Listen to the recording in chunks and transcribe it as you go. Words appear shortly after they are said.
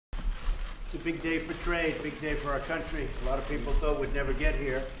It's a big day for trade, big day for our country. A lot of people thought we'd never get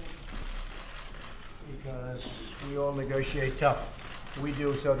here because we all negotiate tough. We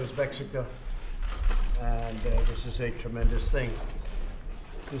do, so does Mexico. And this is a tremendous thing.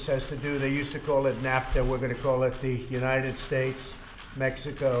 This has to do, they used to call it NAFTA, we're going to call it the United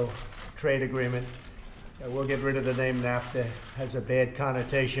States-Mexico Trade Agreement. We'll get rid of the name NAFTA. It has a bad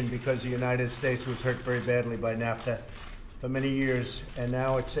connotation because the United States was hurt very badly by NAFTA for many years, and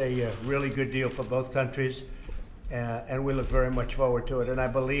now it's a really good deal for both countries, and we look very much forward to it. And I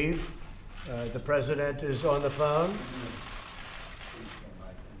believe the President is on the phone.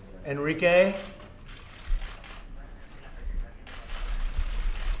 Enrique?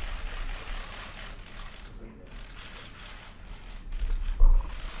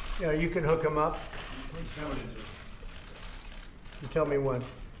 Yeah, you can hook him up. You tell me when.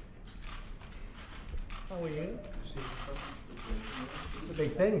 How are you? It's a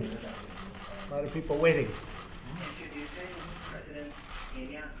big thing. A lot of people waiting.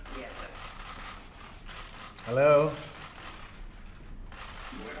 Hello?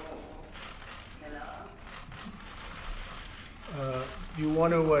 Do you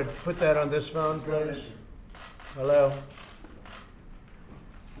want to put that on this phone, please? Hello?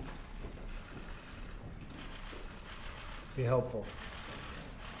 Be helpful.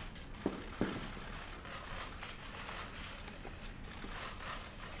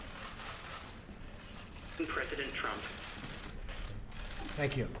 President Trump.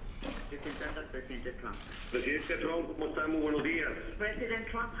 Thank you. President Trump. Presidente Trump, ¿cómo está? Muy buenos días. President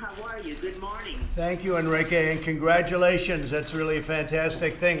Trump, how are you? Good morning. Thank you, Enrique, and congratulations. That's really a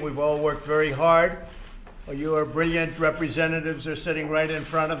fantastic thing. We've all worked very hard. Your brilliant representatives are sitting right in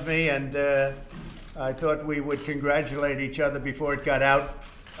front of me, and I thought we would congratulate each other before it got out.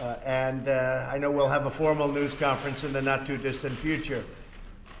 And I know we'll have a formal news conference in the not-too-distant future.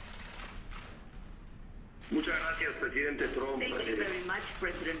 Muchas gracias, Presidente Trump. Thank you very much,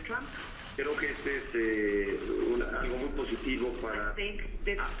 President Trump. Creo que este es algo muy positivo I think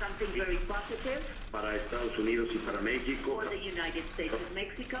this is something very positive para Estados Unidos y para México. for the United States of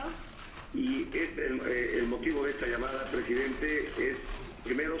Mexico. Y el motivo de esta llamada, Presidente, es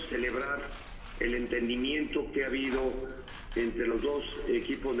primero celebrar el entendimiento que ha habido entre los dos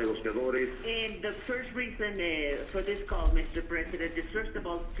equipos negociadores. And the first reason for this call, Mr. President, is first of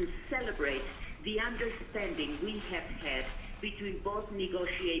all to celebrate the understanding we have had between both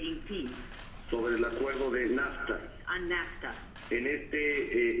negotiating teams Sobre el acuerdo de NAFTA. on NAFTA. En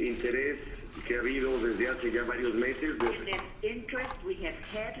este interés que ha habido desde hace ya varios meses In this interest we have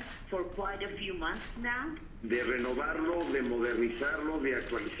had for quite a few months now, de renovarlo, de modernizarlo, de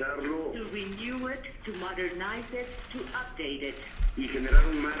actualizarlo to renew it, to modernize it, to update it, y generar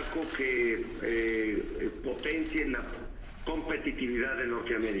un marco que potencie la competitividad de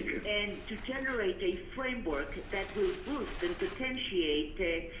Norteamérica. and to generate a framework that will boost and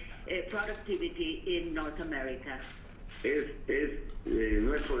potentiate productivity in North America. Es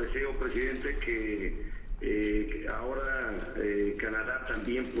nuestro deseo, Presidente, que ahora Canadá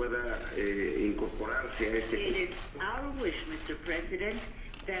también pueda incorporarse a este. It is our wish, Mr. President,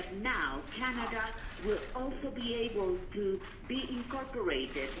 that now Canada will also be able to be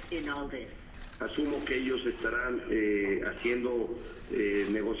incorporated in all this. Asumo que ellos estarán haciendo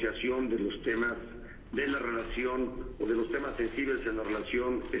negociación de los temas de la relación o de los temas sensibles en la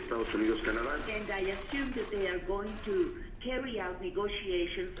relación Estados Unidos-Canadá. And I assume that they are going to carry out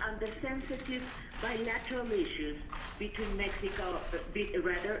negotiations on the sensitive bilateral issues between Mexico,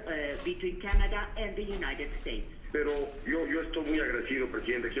 between Canada and the United States. Pero yo estoy muy agradecido,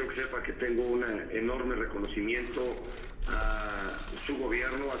 Presidente. Quiero que sepa que tengo un enorme reconocimiento a su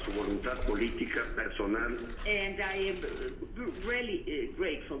gobierno, a su voluntad política, personal. And I am really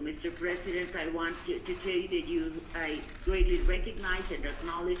grateful, Mr. President. I want to tell you that I greatly recognize and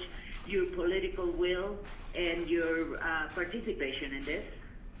acknowledge your political will and your participation in this.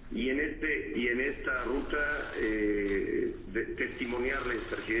 Y en esta ruta testimoniarles,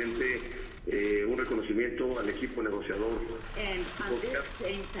 Presidente, un reconocimiento al equipo negociador. And on this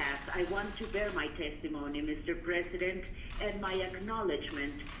same path, I want to bear my testimony, Mr. President, and my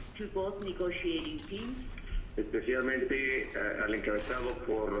acknowledgement to both negotiating teams, especialmente al encabezado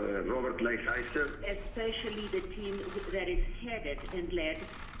por Robert Lighthizer, especially the team that is headed and led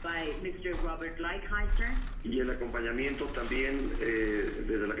by Mr. Robert Lighthizer, y el acompañamiento también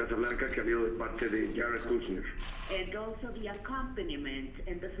desde la Casa Blanca que ha habido de parte de Jared Kushner. and also the accompaniment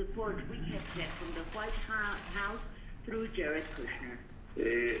and the support we have had from the White House through Jared Kushner.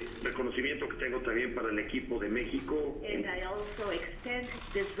 Reconocimiento que tengo también para el equipo de México. And I also extend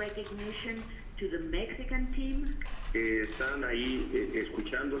this recognition to the Mexican team. Están ahí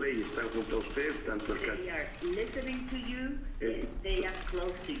escuchándole y están junto a usted, tanto el They are listening to you. And they are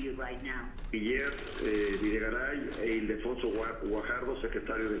close to you right now. canciller Videgaray e Ildefonso Guajardo,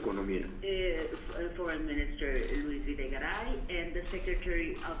 secretario de Economía. Foreign Minister Luis Videgaray and the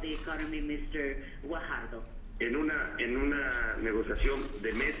Secretary of the Economy, Mr. Guajardo. En una negociación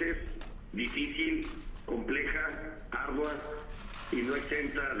de meses, difícil, compleja, ardua y no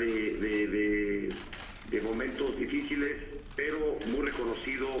exenta de momentos difíciles, pero muy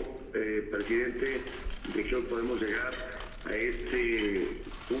reconocido, presidente, de que hoy podemos llegar a este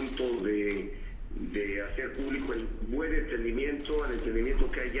punto de hacer público el buen entendimiento, el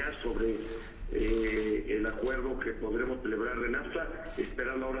entendimiento que hay ya sobre el acuerdo que podremos celebrar de NAFTA,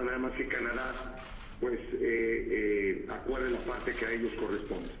 esperando ahora nada más que Canadá pues acuerde la parte que a ellos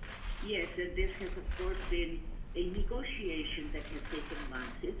corresponde. Yes, and this has of course been a negotiation that has taken months.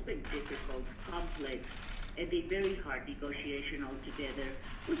 It's been difficult, complex, and a very hard negotiation altogether,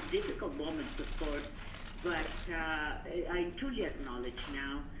 with difficult moments, of course. But I truly acknowledge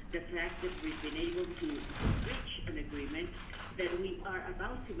now the fact that we've been able to reach an agreement that we are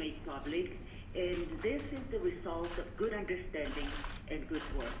about to make public, and this is the result of good understanding and good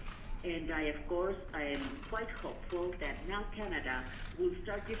work. And I am quite hopeful that now Canada will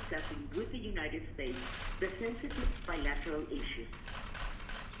start discussing with the United States the sensitive bilateral issues.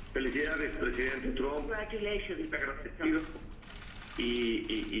 Felicidades, presidente Trump. Congratulations, Agradecido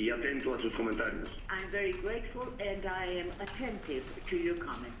y atento a sus comentarios. I'm very grateful and I am attentive to your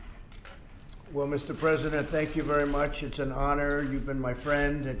comments. Well, Mr. President, thank you very much. It's an honor. You've been my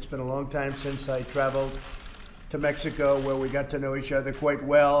friend. It's been a long time since I traveled to Mexico, where we got to know each other quite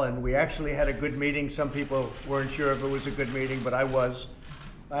well, and we actually had a good meeting. Some people weren't sure if it was a good meeting, but I was.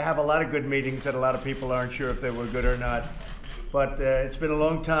 I have a lot of good meetings that a lot of people aren't sure if they were good or not. But it's been a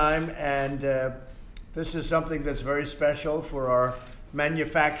long time, and this is something that's very special for our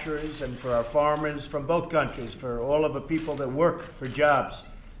manufacturers and for our farmers from both countries, for all of the people that work for jobs.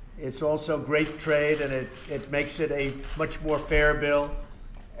 It's also great trade, and it makes it a much more fair bill.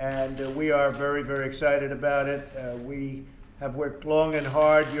 And we are very, very excited about it. We have worked long and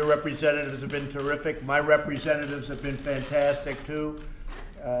hard. Your representatives have been terrific. My representatives have been fantastic too.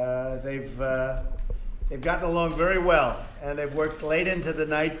 They've gotten along very well, and they've worked late into the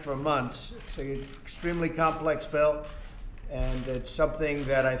night for months. It's an extremely complex bill, and it's something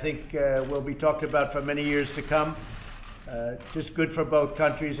that I think will be talked about for many years to come. Just good for both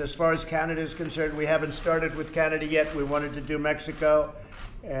countries. As far as Canada is concerned, we haven't started with Canada yet. We wanted to do Mexico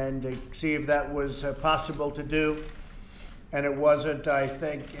and see if that was possible to do. And it wasn't, I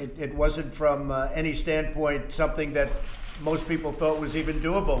think, it wasn't from any standpoint something that most people thought was even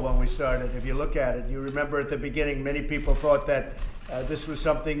doable when we started. If you look at it, you remember at the beginning, many people thought that this was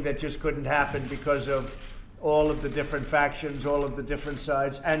something that just couldn't happen because of all of the different factions, all of the different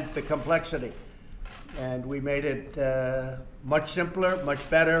sides, and the complexity. And we made it much simpler, much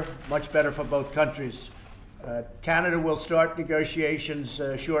better for both countries. Canada will start negotiations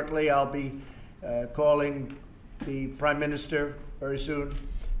shortly. I'll be calling the Prime Minister very soon,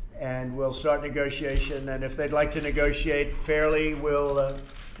 and we'll start negotiation. And if they'd like to negotiate fairly, we'll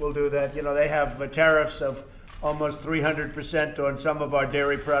do that. You know, they have tariffs of almost 300% on some of our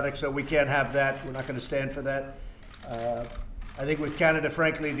dairy products, so we can't have that. We're not going to stand for that. I think with Canada,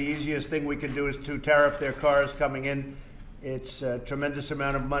 frankly, the easiest thing we can do is to tariff their cars coming in. It's a tremendous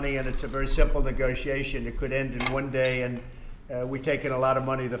amount of money, and it's a very simple negotiation. It could end in one day, and we take in a lot of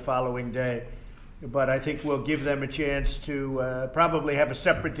money the following day. But I think we'll give them a chance to probably have a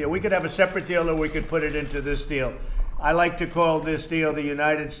separate deal. We could have a separate deal, or we could put it into this deal. I like to call this deal the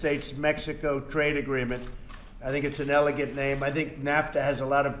United States-Mexico Trade Agreement. I think it's an elegant name. I think NAFTA has a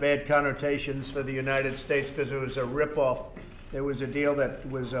lot of bad connotations for the United States because it was a ripoff. There was a deal that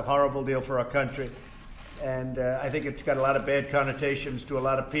was a horrible deal for our country. And I think it's got a lot of bad connotations to a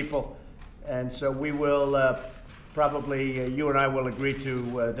lot of people. And so we will probably, you and I will agree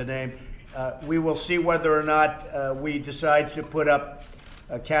to the name. We will see whether or not we decide to put up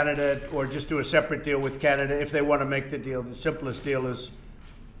Canada or just do a separate deal with Canada if they want to make the deal. The simplest deal is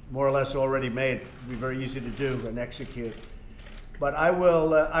more or less already made. It'll be very easy to do and execute. But I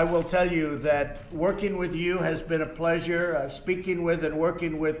will tell you that working with you has been a pleasure. Speaking with and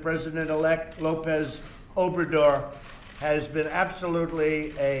working with President-elect Lopez Obrador has been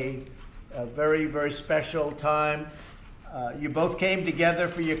absolutely a very, very special time. You both came together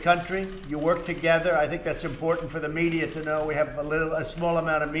for your country. You worked together. I think that's important for the media to know. We have a small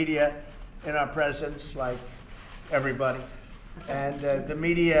amount of media in our presence, like everybody. And the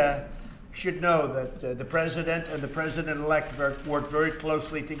media should know that the president and the president-elect worked very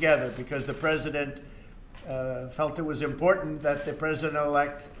closely together, because the president felt it was important that the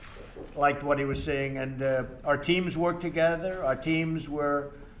president-elect liked what he was saying, and our teams worked together. Our teams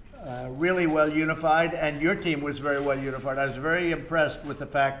were really well unified, and your team was very well unified. I was very impressed with the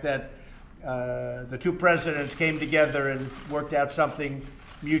fact that the two presidents came together and worked out something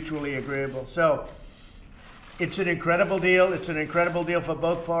mutually agreeable. So it's an incredible deal. It's an incredible deal for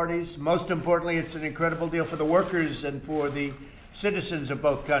both parties. Most importantly, it's an incredible deal for the workers and for the citizens of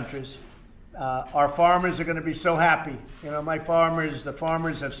both countries. Our farmers are going to be so happy. You know, the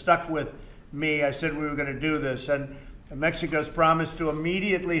farmers have stuck with me. I said we were going to do this, and Mexico's promised to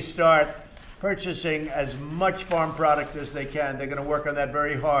immediately start purchasing as much farm product as they can. They're going to work on that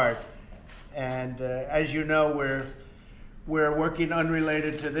very hard. And as you know, we're working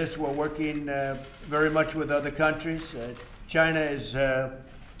unrelated to this. We're working very much with other countries. China is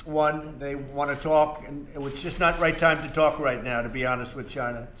one. They want to talk, and it's just not right time to talk right now, to be honest with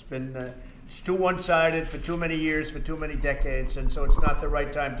China. It's too one-sided for too many years, for too many decades, and so it's not the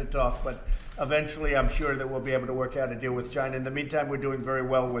right time to talk. But eventually, I'm sure that we'll be able to work out a deal with China. In the meantime, we're doing very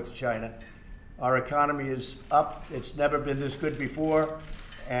well with China. Our economy is up. It's never been this good before,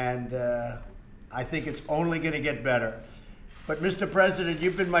 and I think it's only going to get better. But Mr. President,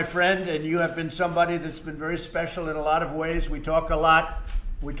 you've been my friend, and you have been somebody that's been very special in a lot of ways. We talk a lot.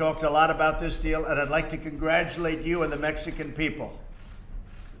 We talked a lot about this deal, and I'd like to congratulate you and the Mexican people.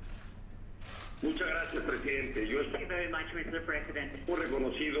 Muchas gracias, presidente. Yo Thank you very much, Mr. President. estoy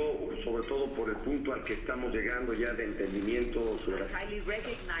reconocido, sobre todo por el punto al que estamos llegando ya de entendimiento sobre I highly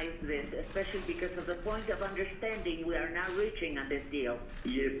recognize this, especially because of the point of understanding we are now reaching on this deal.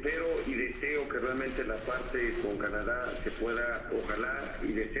 y espero y deseo que realmente la parte con Canadá se pueda, ojalá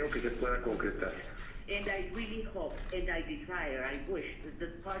y deseo que se pueda concretar. And I really hope, and I desire, I wish that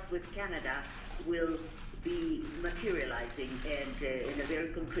the part with Canada will be materializing and in a very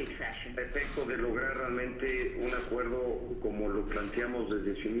concrete fashion. Respecto de lograr realmente un acuerdo como lo planteamos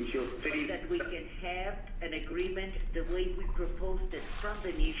desde su inicio, So that we can have an agreement the way we proposed it from the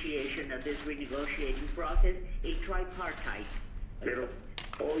initiation of this renegotiating process, a tripartite. pero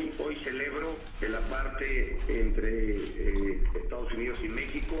hoy celebro que la parte entre Estados Unidos y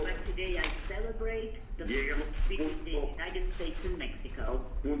México But today I celebrate the Llegamos between the United States and a Mexico,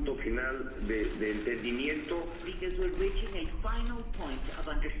 un punto final de entendimiento because we're reaching a final point of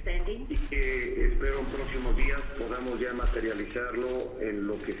understanding, y que espero en próximos días podamos ya materializarlo en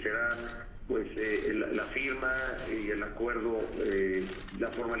lo que será pues la firma y el acuerdo, la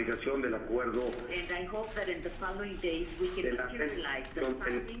formalización del acuerdo and I hope that in the following days we can materialize the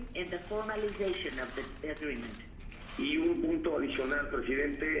signing and the formalization of the agreement. y un punto adicional,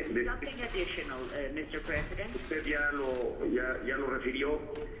 presidente, Something additional, Mr. President. usted ya lo refirió,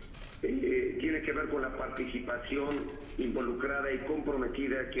 tiene que ver con la participación involucrada y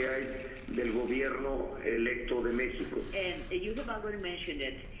comprometida que hay del gobierno electo de México. And you have already mentioned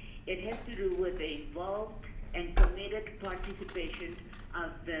it. It has to do with the involved and committed participation of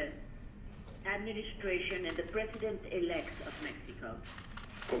the administration and the president-elect of Mexico.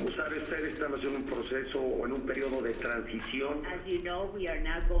 Como sabe usted, estamos en un proceso o en un periodo de transición. As you know, we are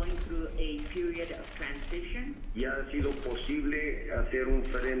now going through a period of transition, Y ha sido posible hacer un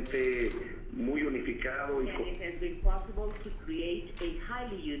frente muy unificado and it has been possible to create a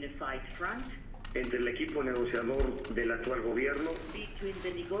highly unified front entre el equipo negociador del actual gobierno between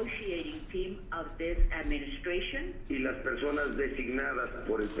the negotiating team of this administration, y las personas designadas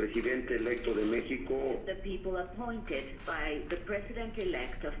por el presidente electo de México the people appointed by the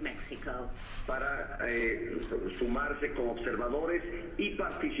president-elect of Mexico, para sumarse como observadores y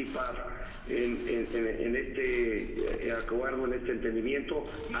participar en este acuerdo, en este entendimiento.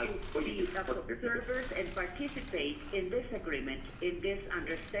 be observers and participate in this agreement, in this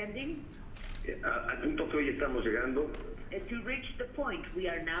understanding, Al punto que hoy estamos llegando, to reach the point we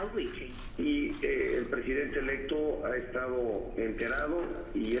are now reaching. y el presidente electo ha estado enterado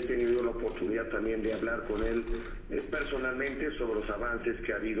y he tenido la oportunidad también de hablar con él personalmente sobre los avances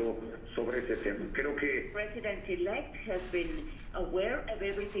que ha habido sobre ese tema. Creo que President-elect has been aware of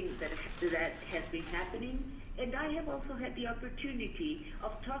everything that has been happening, and I have also had the opportunity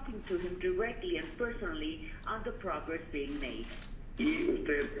of talking to him directly and personally on the progress being made. y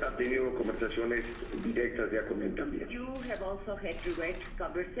usted ha tenido conversaciones directas ya con él también. You have also had direct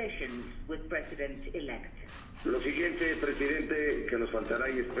conversations with President-elect. Lo siguiente, presidente, que nos faltará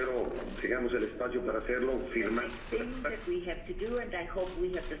y espero tengamos el espacio para hacerlo, firmar. The thing that we have to do, and I hope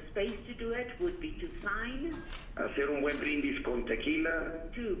we have the space to do it, would be to sign, Hacer un buen brindis con tequila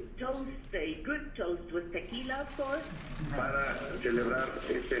to toast, a good toast with tequila, of course, para celebrar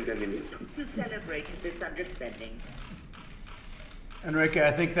este entendimiento. to celebrate this understanding. Enrique,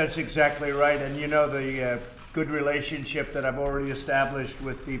 I think that's exactly right. And you know, the good relationship that I've already established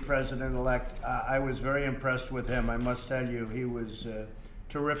with the president-elect, I was very impressed with him. I must tell you, he was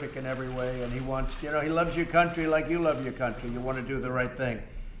terrific in every way. And he wants, you know, he loves your country like you love your country. You want to do the right thing.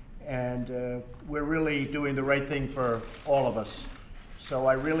 And we're really doing the right thing for all of us. So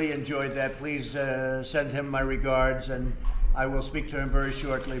I really enjoyed that. Please send him my regards, and I will speak to him very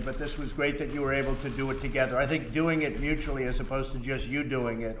shortly. But this was great that you were able to do it together. I think doing it mutually as opposed to just you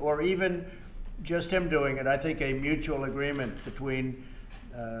doing it, or even just him doing it, I think a mutual agreement between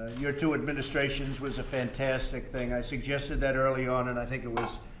your two administrations was a fantastic thing. I suggested that early on, and I think it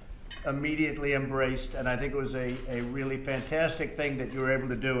was immediately embraced, and I think it was a really fantastic thing that you were able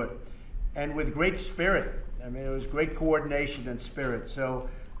to do it. And with great spirit. I mean, it was great coordination and spirit. So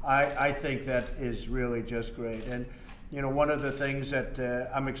I think that is really just great. And you know, one of the things that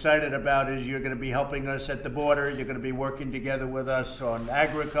I'm excited about is you're going to be helping us at the border. You're going to be working together with us on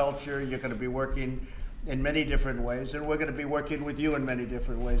agriculture. You're going to be working in many different ways, and we're going to be working with you in many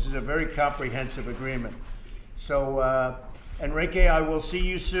different ways. It's a very comprehensive agreement. So, Enrique, I will see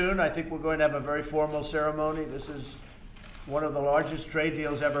you soon. I think we're going to have a very formal ceremony. This is one of the largest trade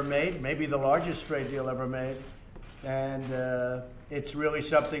deals ever made, maybe the largest trade deal ever made. And it's really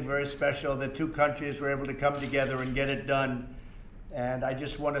something very special that two countries were able to come together and get it done. And I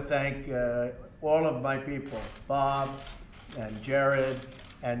just want to thank all of my people, Bob and Jared.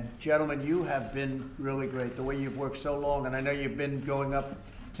 And gentlemen, you have been really great, the way you've worked so long. And I know you've been going up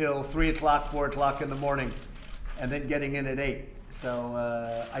till 3 o'clock, 4 o'clock in the morning, and then getting in at 8.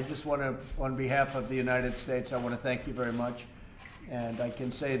 So I just want to, on behalf of the United States, I want to thank you very much. And I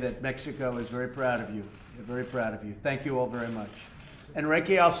can say that Mexico is very proud of you. They're very proud of you. Thank you all very much.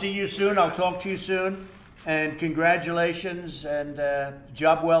 Enrique, I'll see you soon. I'll talk to you soon. And congratulations and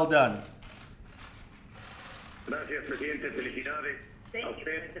job well done. Gracias, presidente. Felicidades. Thank you,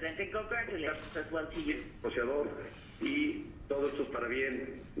 President, and congratulations as well to you. Negociador, y todo esto es para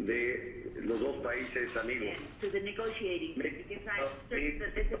bien de los dos países amigos. And to the negotiating team, because I'm certain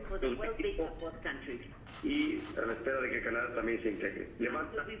that this is for the well-being of both countries. Y a la espera de que Canadá también se integre.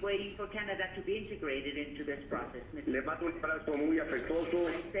 We'll be waiting for Canada to be integrated into this process, Mr. Le mando un abrazo muy afectuoso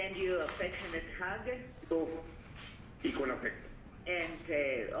I send you an affectionate hug y con afecto.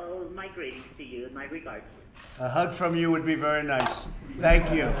 and all my greetings to you and my regards. A hug from you would be very nice.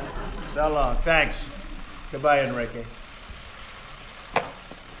 Thank you. So long. Thanks. Goodbye, Enrique.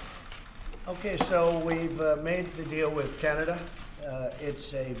 Okay, so we've made the deal with Canada.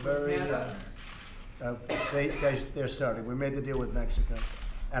 It's a very... they're starting. We made the deal with Mexico.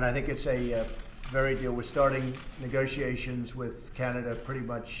 And I think it's a very deal. We're starting negotiations with Canada pretty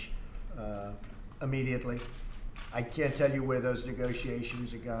much immediately. I can't tell you where those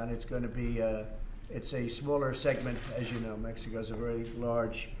negotiations are gone. It's going to be... it's a smaller segment, as you know. Mexico's a very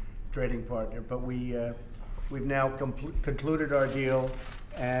large trading partner, but we've now concluded our deal,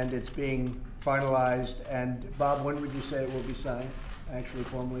 and it's being finalized. And Bob, when would you say it will be signed? Actually,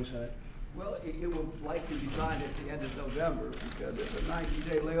 formally signed? Well, it will likely be signed at the end of November because there's a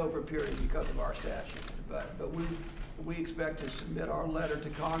 90-day layover period because of our statute. But we expect to submit our letter to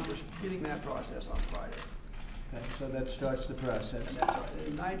Congress, beginning that process on Friday. Okay, so that starts the process. And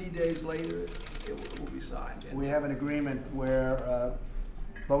that's 90 days later, it will be signed. We have an agreement where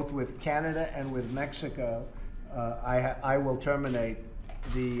both with Canada and with Mexico, I will terminate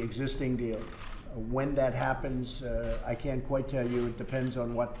the existing deal. When that happens, I can't quite tell you. It depends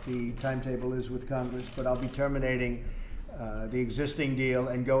on what the timetable is with Congress, but I'll be terminating the existing deal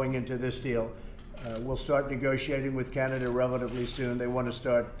and going into this deal. We'll start negotiating with Canada relatively soon. They want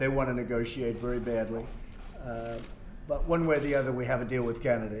to negotiate very badly. But one way or the other, we have a deal with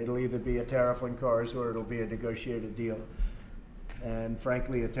Canada. It'll either be a tariff on cars or it'll be a negotiated deal. And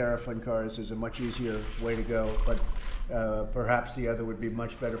frankly, a tariff on cars is a much easier way to go, but perhaps the other would be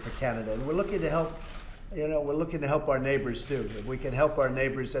much better for Canada. And we're looking to help, we're looking to help our neighbors too. If we can help our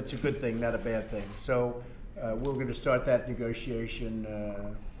neighbors, that's a good thing, not a bad thing. So we're going to start that negotiation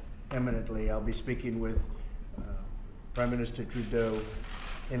imminently. I'll be speaking with Prime Minister Trudeau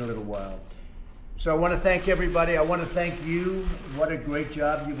in a little while. So I want to thank everybody. I want to thank you. What a great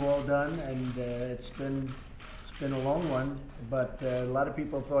job you've all done, and it's been been a long one, but a lot of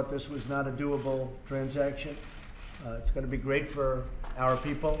people thought this was not a doable transaction. It's going to be great for our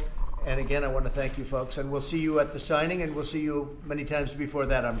people. And again, I want to thank you folks, and we'll see you at the signing, and we'll see you many times before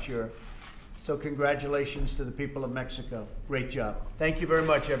that, I'm sure. So congratulations to the people of Mexico. Great job. Thank you very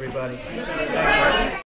much, everybody. Thank you.